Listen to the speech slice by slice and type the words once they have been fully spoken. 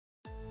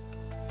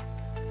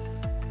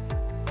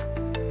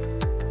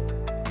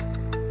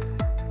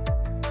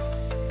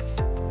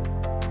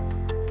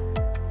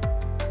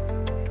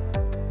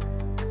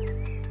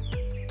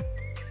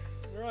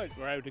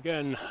out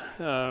again.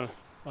 My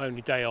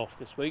only day off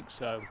this week,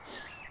 so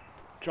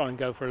try and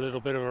go for a little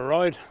bit of a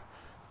ride.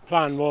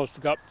 Plan was to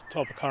go up to the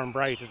top of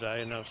Carnbray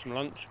today and have some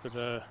lunch, but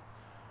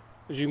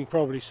as you can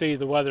probably see,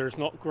 the weather is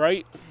not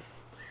great.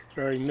 It's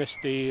very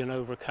misty and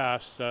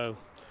overcast, so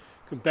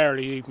you can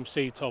barely even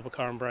see top of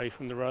Carnbray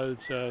from the road.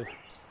 So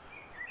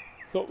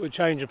thought we'd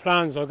change of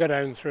plans. I'll go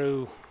down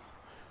through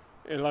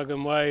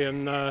Illugan Way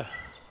and have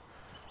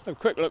a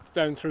quick look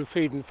down through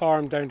Feeding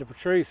Farm down to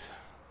Portreath,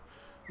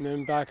 and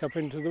then back up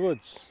into the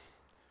woods.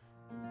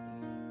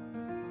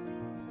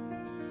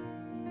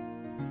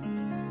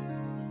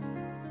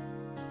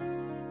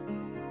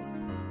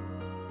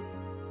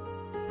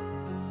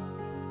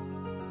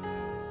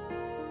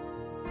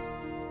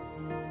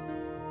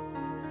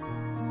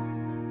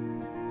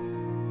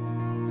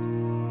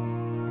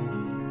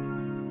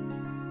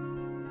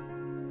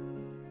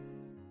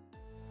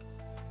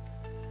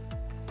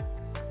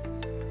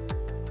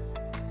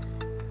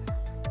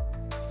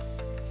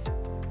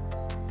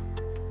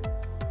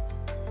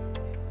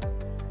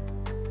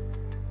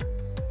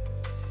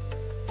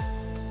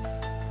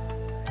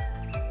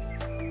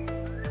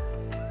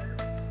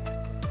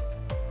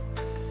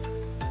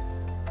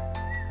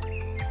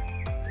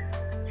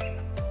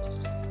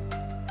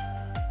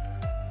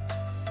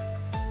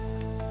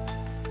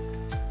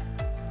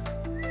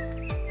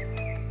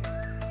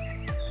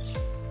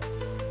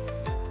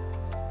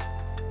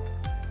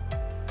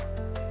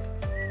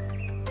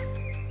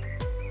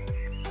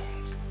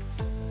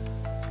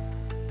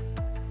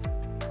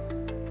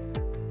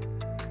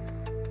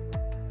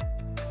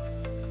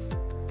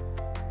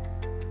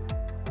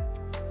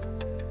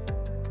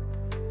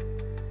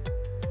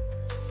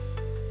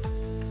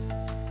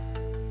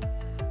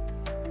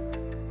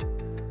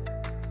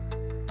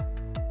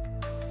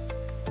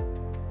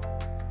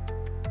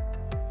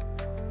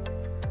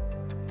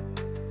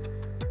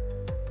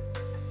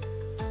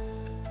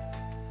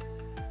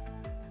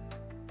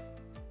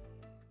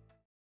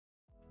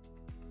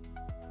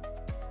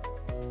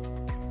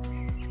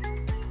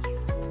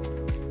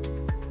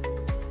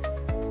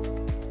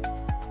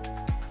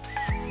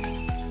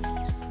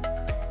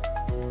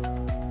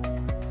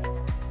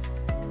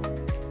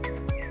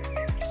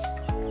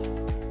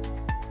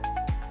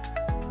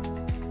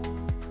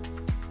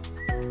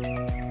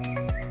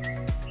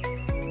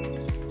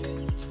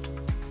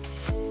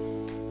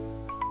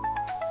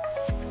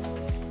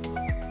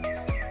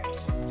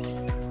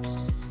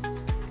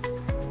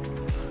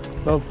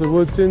 Love the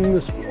woods in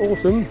this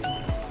autumn.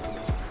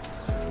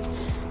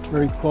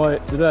 Very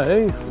quiet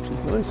today, which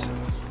is nice.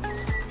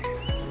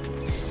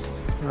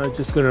 I'm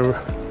just going to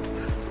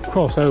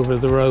cross over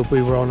the road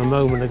we were on a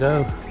moment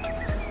ago,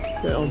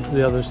 get onto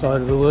the other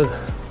side of the wood,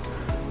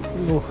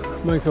 and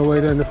we'll make our way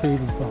down the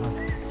Feeding Farm.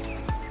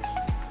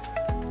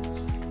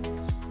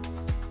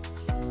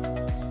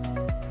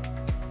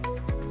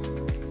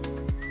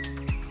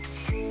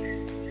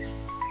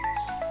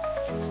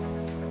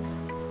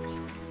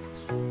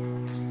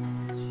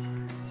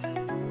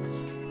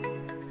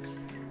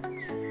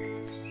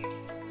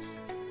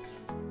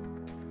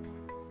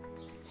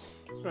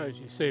 As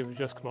you see, we've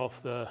just come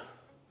off the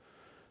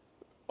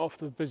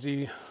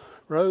busy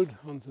road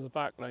onto the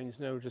back lanes.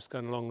 Now we're just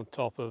going along the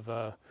top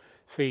of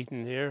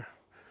Feeding here,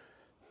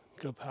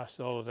 go past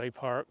the holiday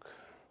park,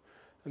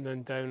 and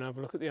then down and have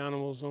a look at the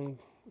animals on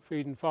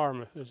Feeding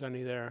Farm if there's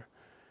any there.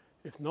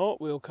 If not,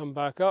 we'll come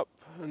back up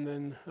and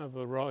then have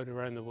a ride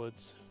around the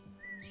woods.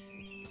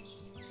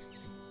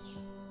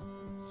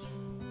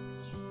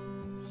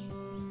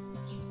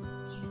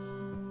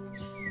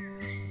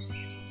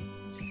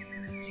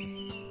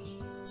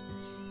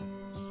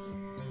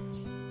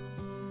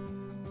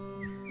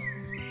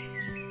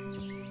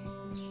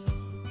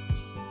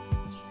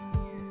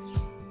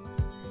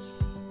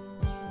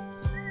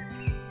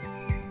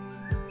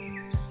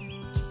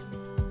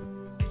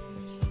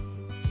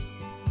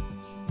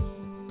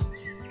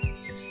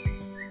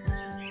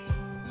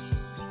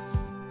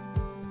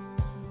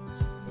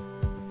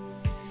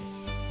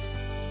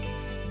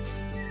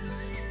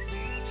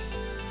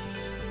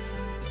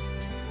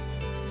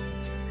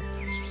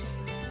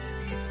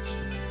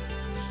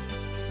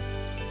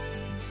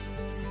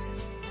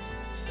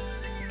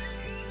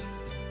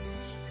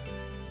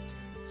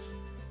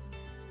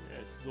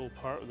 This is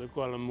all part of the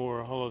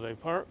Gwellinmore Holiday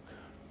Park.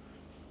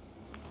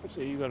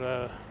 So you've got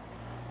a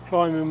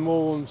climbing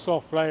wall and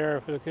soft play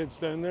area for the kids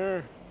down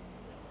there.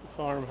 The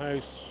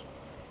farmhouse,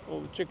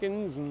 all the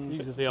chickens, and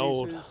these are the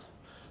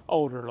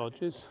older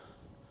lodges,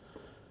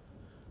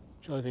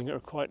 which I think are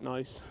quite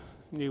nice.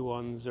 New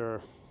ones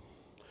are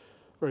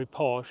very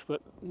posh,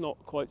 but not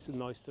quite so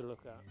nice to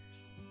look at.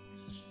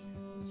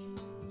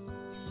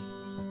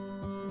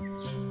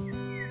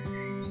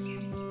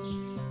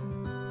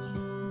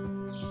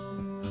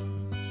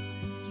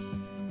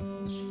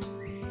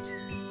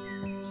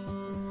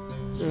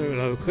 We'll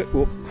have a quick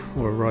walk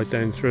or ride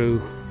down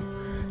through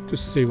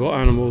just to see what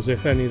animals,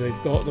 if any,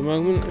 they've got at the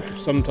moment.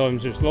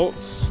 Sometimes there's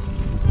lots,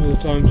 other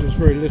times there's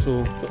very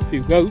little. Got a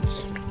few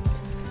goats.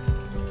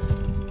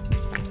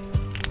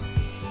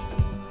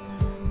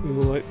 We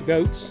will like the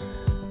goats.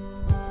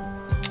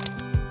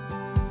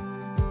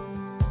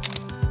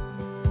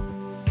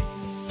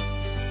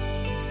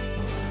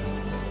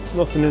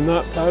 Nothing in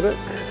that paddock.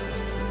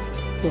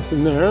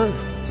 Nothing there.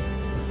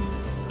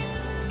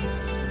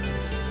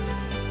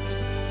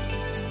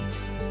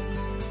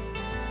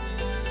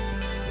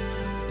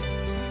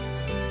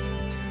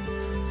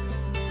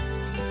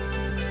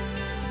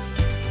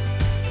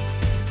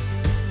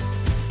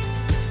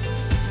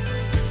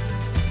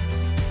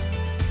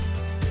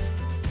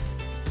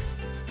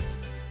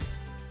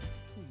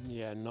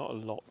 Yeah, not a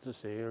lot to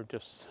see here,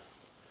 just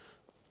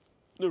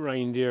the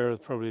reindeer are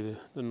probably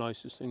the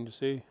nicest thing to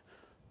see.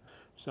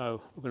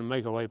 So we're going to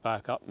make our way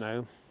back up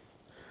now,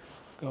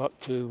 go up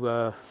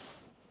to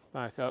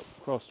back up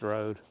across the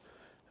road,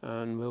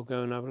 and we'll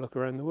go and have a look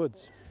around the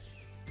woods.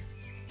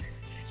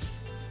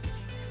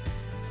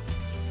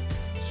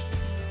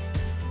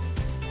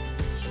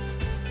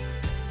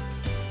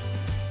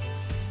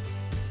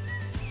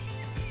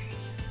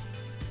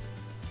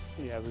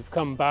 Yeah, we've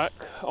come back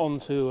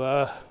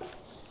onto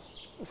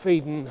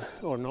feeding,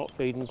 or not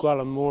feeding,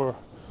 Gwellinmore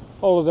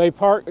Holiday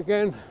Park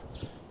again.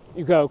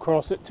 You go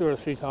across it 2 or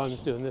 3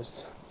 times doing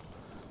this.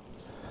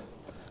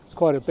 It's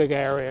quite a big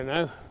area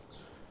now.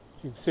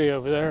 You can see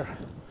over there,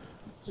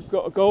 we've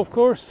got a golf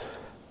course.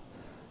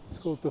 It's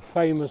called the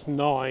Famous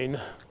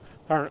 9.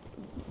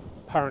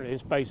 Apparently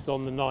it's based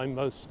on the 9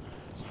 most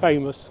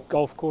famous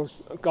golf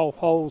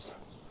holes,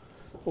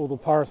 all the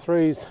par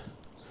 3s. So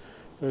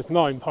there's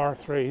 9 par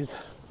 3s.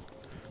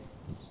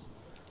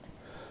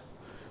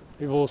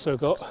 We've also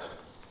got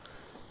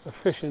a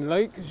fishing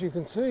lake, as you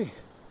can see.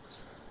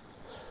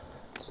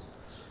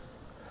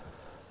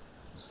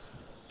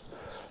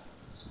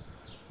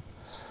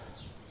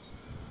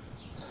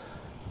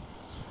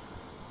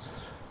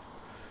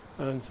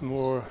 And some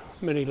more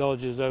mini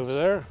lodges over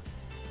there.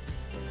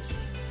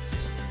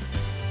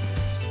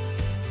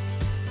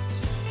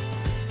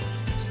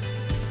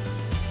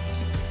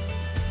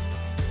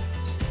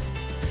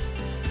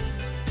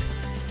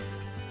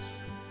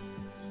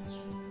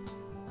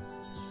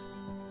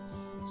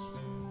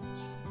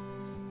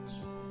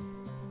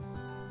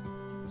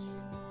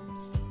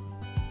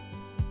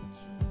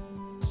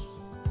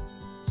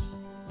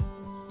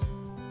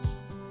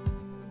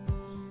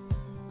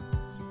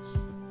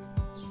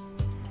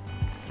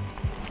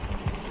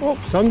 Oh,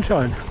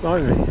 sunshine,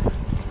 blimey.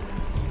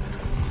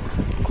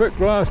 Quick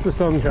blast of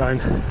sunshine.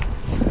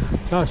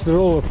 Lasted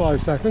all of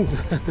 5 seconds.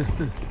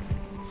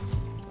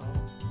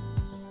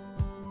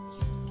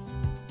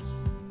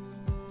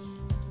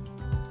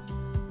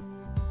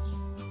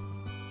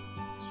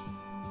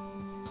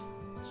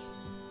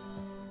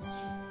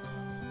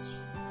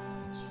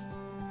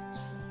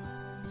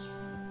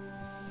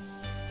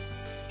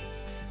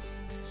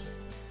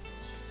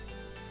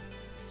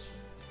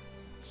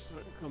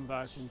 Come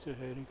back into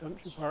Haley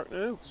Country Park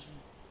now.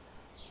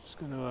 Just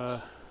going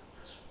to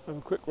have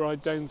a quick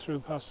ride down through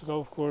past the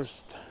golf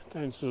course,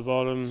 down to the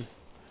bottom,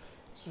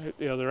 out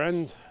the other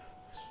end.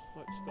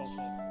 Might stop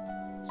off.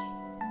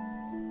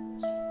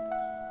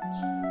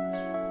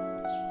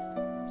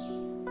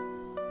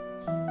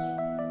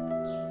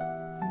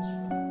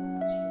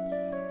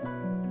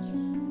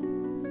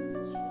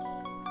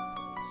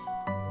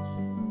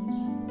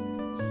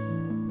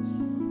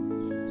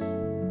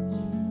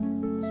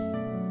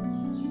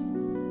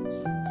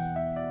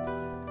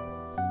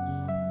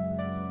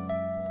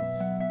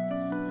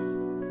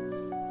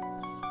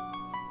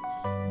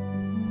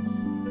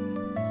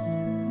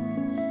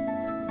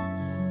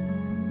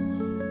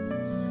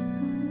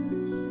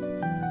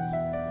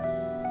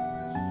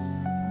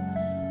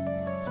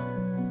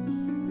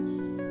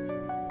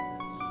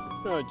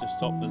 I just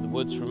stopped in the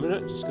woods for a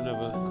minute, just going to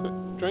have a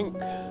quick drink.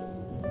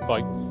 The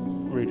bike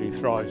really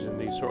thrives in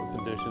these sort of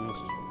conditions.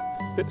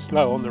 A bit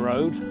slow on the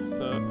road,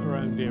 but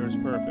around here is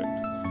perfect.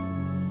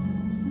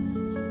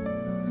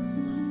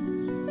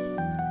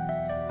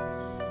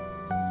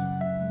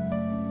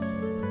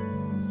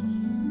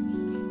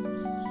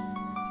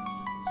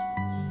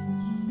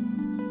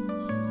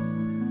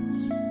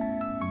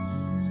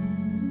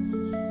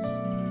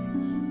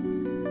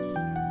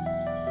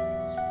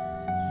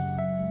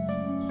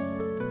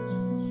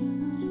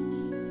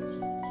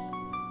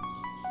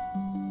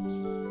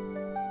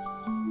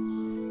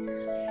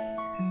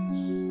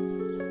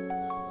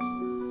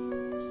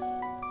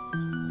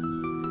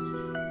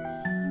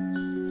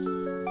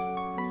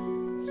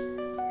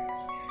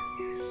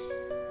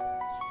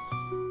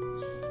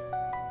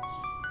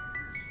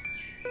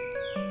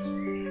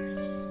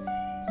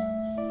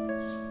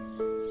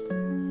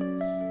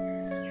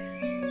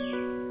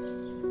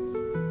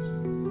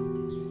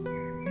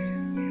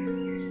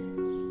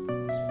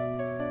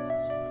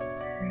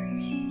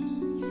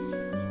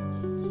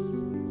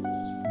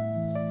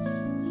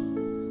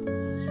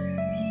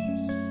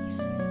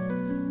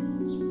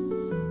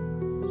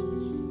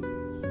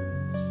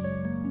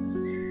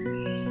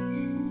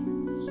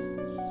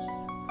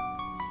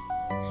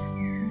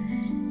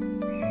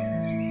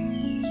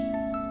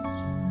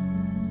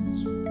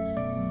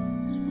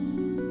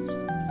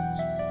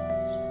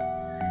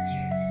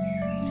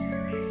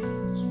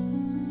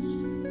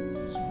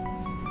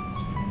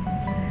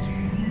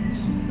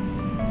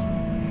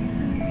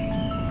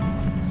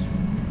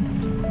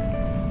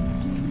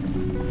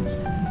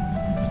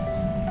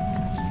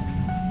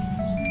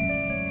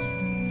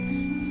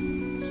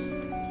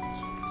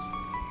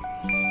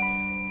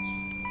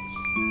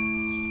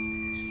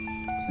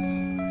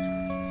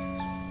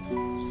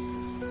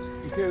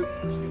 Thank you.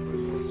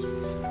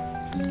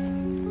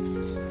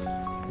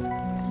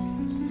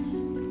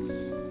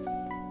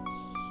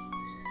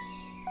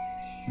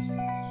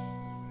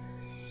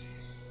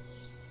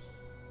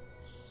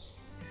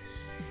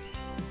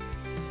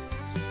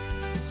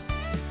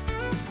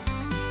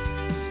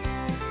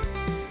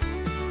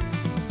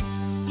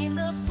 In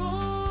the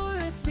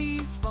forest,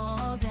 leaves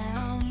fall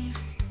down,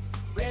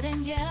 red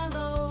and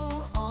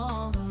yellow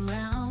all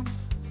around.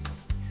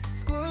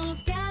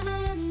 Squirrels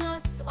gather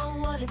nuts, oh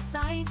what a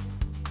sight!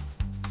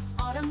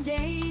 Autumn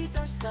days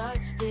are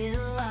such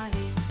delight.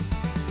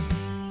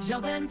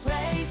 Jump and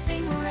play,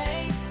 sing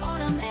hooray,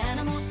 autumn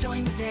animals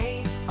join the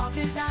day.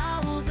 Foxes,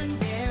 owls, and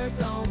bears,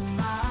 oh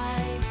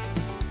my,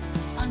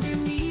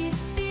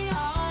 underneath the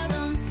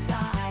autumn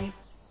sky.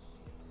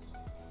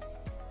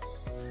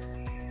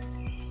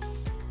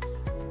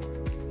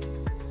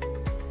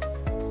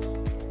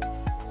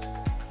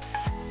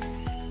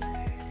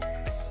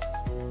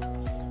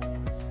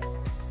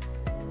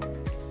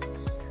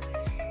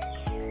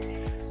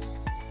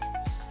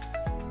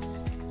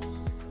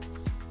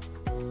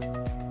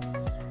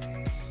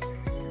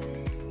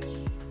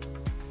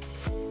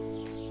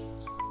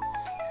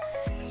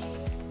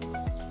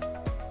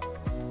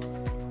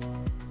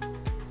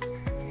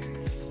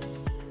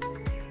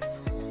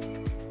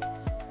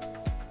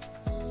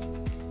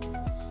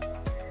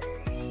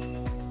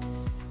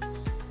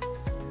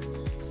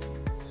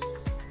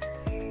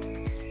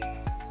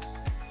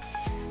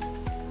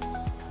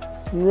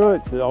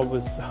 Right, so I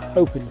was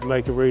hoping to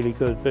make a really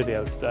good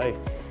video today.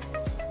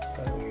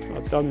 So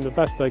I've done the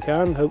best I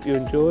can. Hope you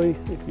enjoy.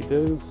 If you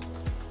do,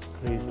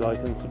 please like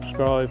and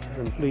subscribe,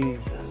 and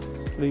please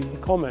leave a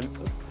comment.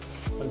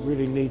 I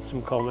really need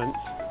some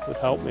comments. It would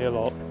help me a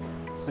lot.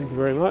 Thank you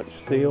very much.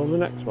 See you on the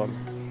next one.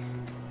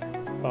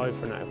 Bye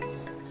for now.